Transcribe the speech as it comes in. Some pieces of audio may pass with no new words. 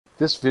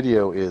This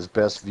video is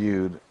best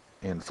viewed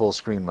in full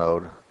screen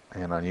mode,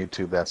 and on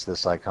YouTube that's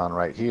this icon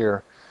right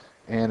here.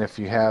 And if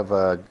you have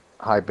a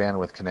high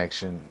bandwidth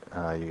connection,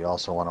 you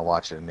also want to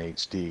watch it in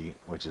HD,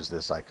 which is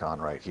this icon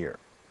right here.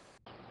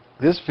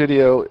 This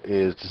video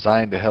is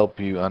designed to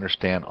help you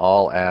understand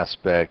all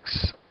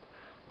aspects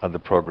of the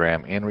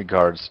program in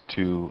regards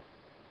to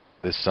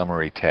this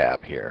summary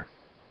tab here.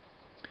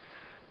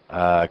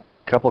 A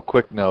couple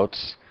quick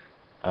notes.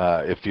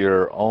 If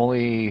your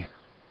only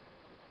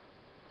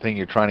thing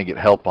you're trying to get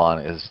help on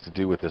is to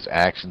do with this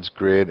actions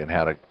grid and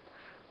how to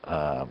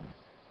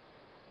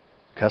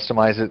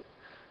customize it,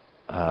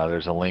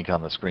 there's a link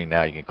on the screen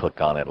now. You can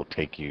click on it. It'll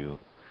take you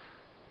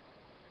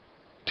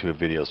to a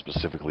video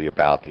specifically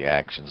about the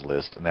actions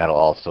list, and that'll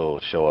also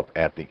show up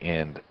at the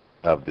end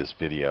of this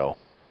video.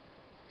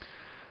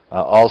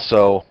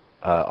 Also,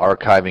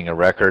 archiving a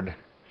record.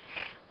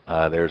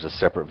 There's a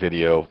separate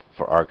video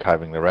for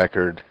archiving the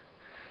record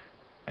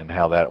and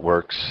how that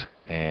works,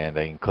 and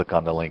you can click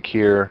on the link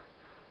here,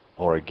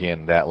 or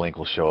again that link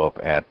will show up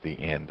at the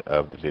end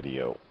of the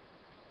video.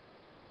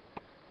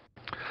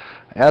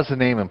 As the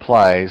name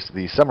implies,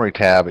 the summary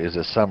tab is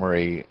a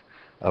summary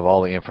of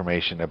all the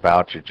information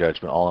about your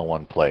judgment all in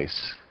one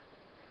place.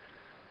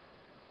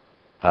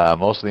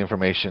 Most of the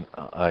information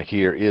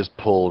here is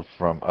pulled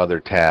from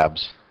other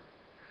tabs,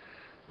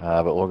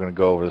 but we're going to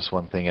go over this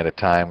one thing at a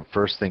time.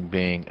 First thing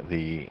being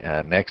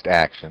the next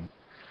action.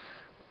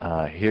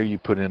 Here you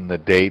put in the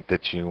date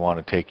that you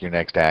want to take your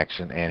next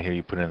action, and here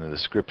you put in the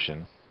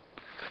description.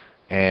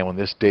 And when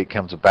this date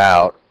comes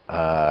about,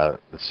 the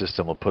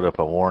system will put up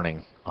a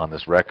warning on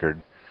this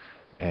record.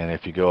 And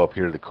if you go up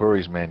here to the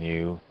queries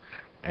menu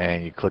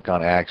and you click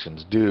on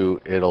actions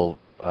due, it'll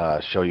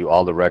show you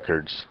all the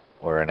records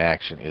where an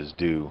action is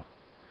due.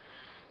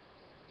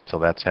 So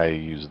that's how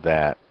you use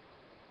that.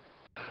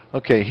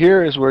 Okay,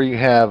 here is where you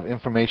have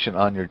information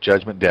on your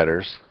judgment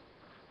debtors.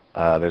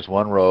 There's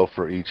one row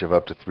for each of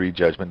up to 3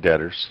 judgment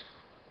debtors.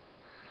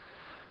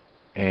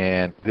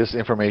 And this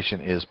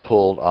information is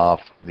pulled off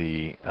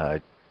the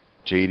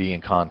JD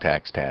and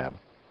Contacts tab.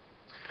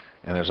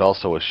 And there's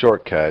also a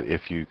shortcut.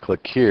 If you click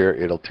here,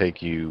 it'll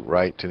take you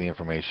right to the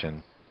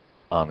information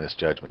on this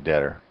judgment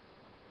debtor.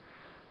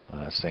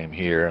 Same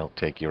here, it'll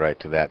take you right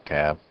to that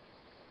tab.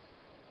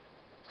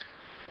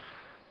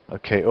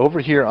 Okay, over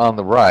here on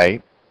the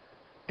right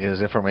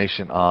is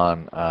information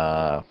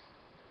on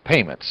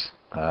payments.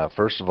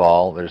 First of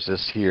all, there's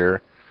this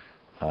here,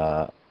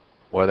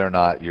 whether or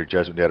not your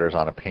judgment debtor is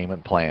on a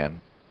payment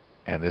plan.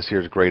 And this here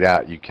is grayed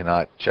out. You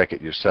cannot check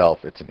it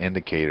yourself. It's an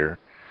indicator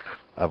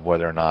of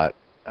whether or not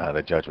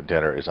the judgment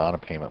debtor is on a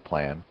payment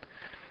plan.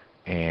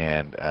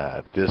 And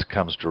this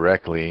comes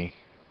directly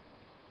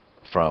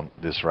from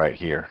this right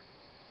here.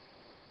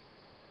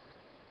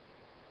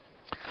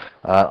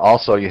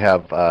 Also, you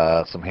have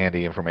some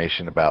handy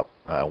information about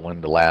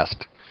when the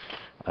last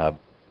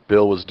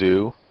bill was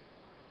due,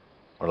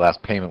 or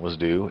last payment was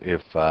due,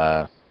 if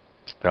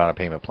they're on a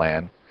payment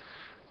plan.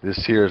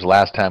 This here is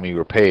last time you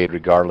were paid,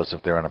 regardless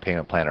if they're on a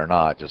payment plan or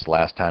not, just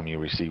last time you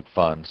received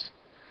funds.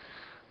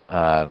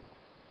 How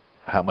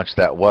much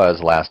that was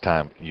last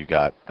time you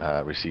got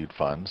received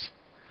funds.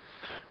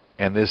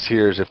 And this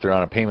here is if they're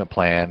on a payment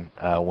plan,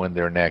 when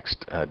their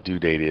next due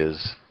date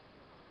is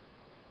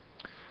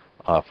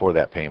for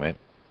that payment.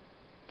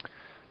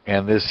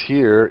 And this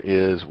here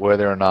is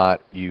whether or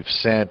not you've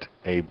sent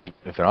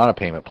if they're on a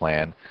payment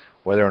plan,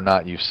 whether or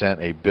not you've sent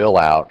a bill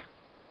out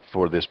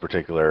for this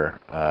particular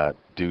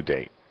due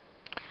date.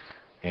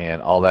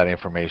 And all that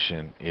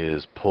information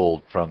is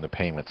pulled from the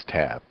Payments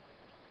tab.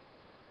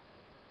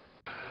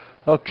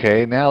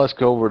 Okay, now let's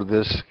go over to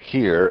this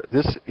here.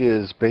 This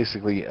is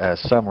basically a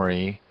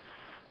summary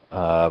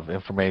of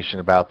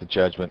information about the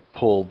judgment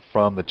pulled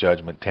from the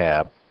Judgment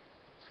tab.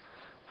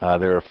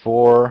 There are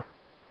 4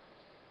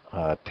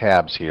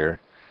 tabs here.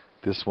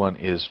 This one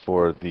is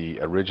for the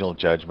original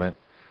judgment.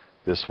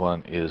 This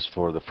one is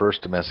for the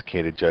first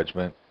domesticated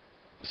judgment,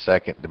 the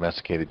second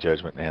domesticated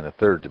judgment, and the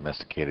third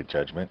domesticated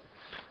judgment.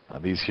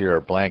 These here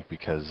are blank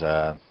because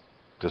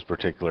this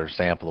particular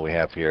sample we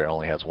have here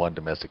only has 1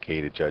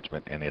 domesticated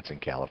judgment, and it's in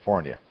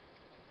California.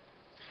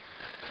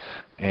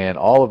 And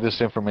all of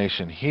this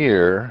information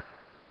here,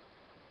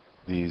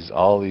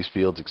 all these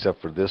fields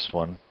except for this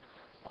one,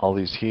 all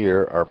these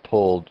here are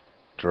pulled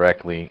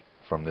directly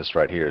from this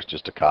right here. It's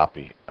just a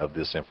copy of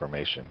this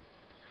information.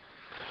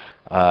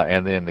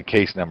 And then the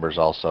case numbers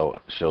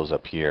also shows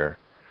up here,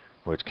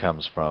 which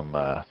comes from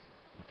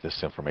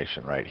this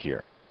information right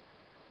here.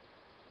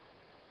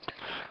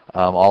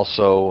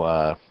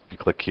 Also, if you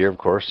click here, of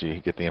course, you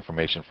get the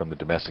information from the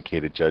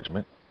domesticated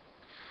judgment.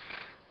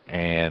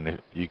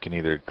 And you can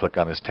either click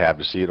on this tab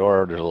to see it,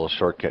 or there's a little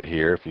shortcut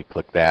here. If you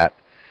click that,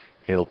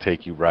 it'll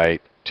take you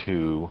right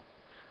to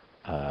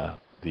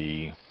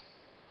the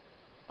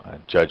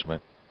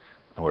judgment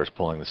where it's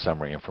pulling the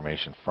summary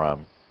information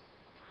from.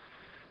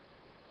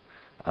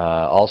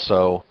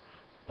 Also,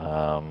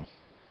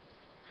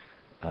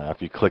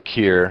 if you click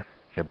here,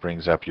 it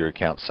brings up your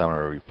account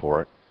summary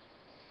report.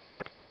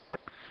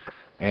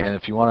 And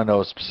if you want to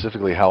know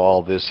specifically how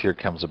all this here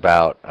comes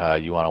about,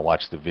 you want to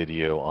watch the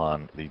video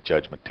on the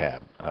Judgment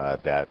tab.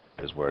 That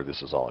is where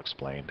this is all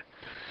explained.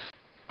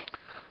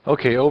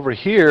 Okay, over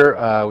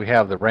here we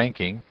have the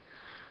ranking,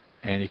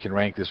 and you can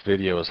rank this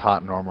video as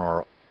hot,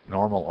 normal,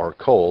 or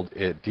cold.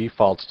 It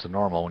defaults to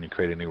normal when you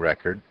create a new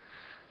record.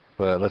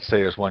 But let's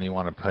say there's one you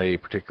want to pay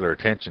particular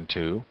attention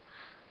to.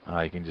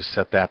 You can just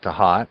set that to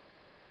hot.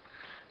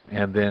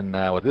 And then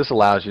what this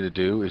allows you to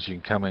do is you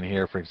can come in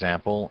here, for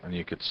example, and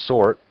you could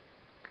sort.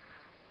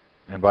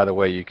 And by the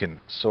way, you can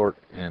sort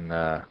in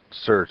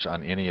search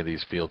on any of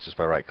these fields just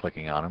by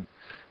right-clicking on them.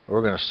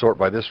 We're going to sort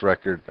by this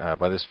record,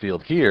 by this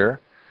field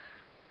here.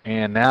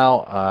 And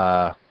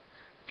now,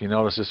 if you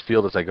notice this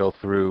field as I go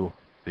through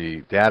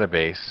the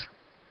database,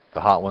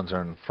 the hot ones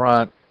are in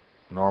front,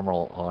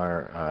 normal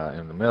are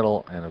in the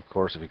middle, and of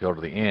course if you go to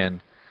the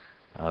end,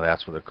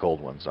 that's where the cold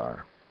ones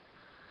are.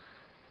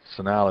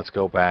 So now let's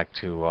go back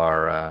to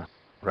our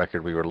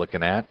record we were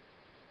looking at.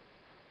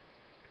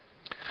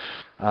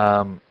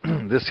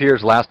 This here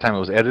is the last time it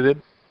was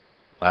edited,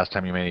 last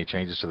time you made any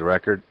changes to the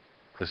record.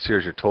 This here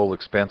is your total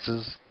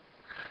expenses,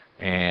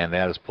 and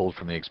that is pulled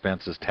from the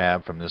expenses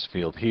tab from this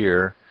field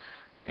here,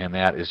 and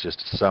that is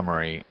just a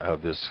summary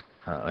of this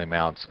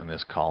amounts in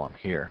this column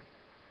here.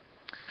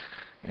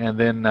 And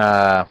then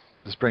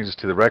this brings us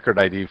to the record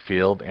ID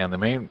field, and the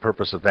main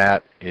purpose of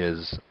that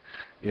is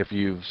if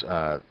you've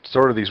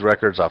sorted these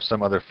records off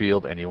some other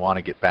field and you want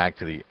to get back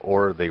to the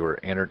order they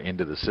were entered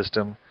into the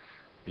system,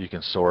 you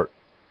can sort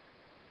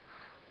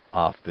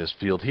off this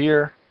field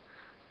here,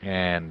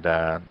 and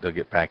they'll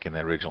get back in the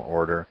original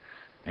order.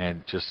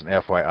 And just an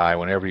FYI,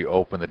 whenever you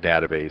open the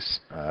database,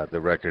 the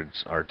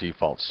records are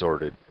default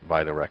sorted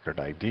by the record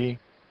ID.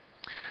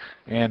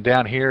 And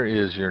down here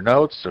is your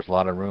notes. There's a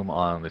lot of room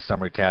on the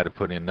summary tab to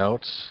put in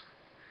notes.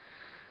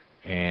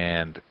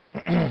 And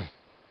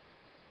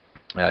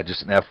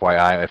just an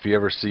FYI, if you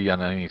ever see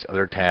on any of these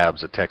other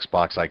tabs a text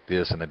box like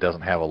this and it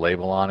doesn't have a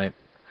label on it,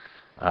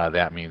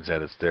 that means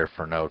that it's there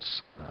for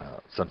notes.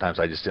 Sometimes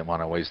I just didn't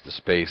want to waste the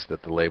space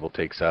that the label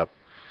takes up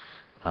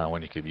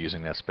when you could be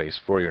using that space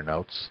for your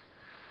notes.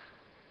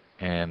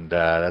 And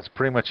that's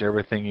pretty much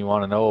everything you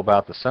want to know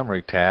about the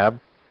summary tab.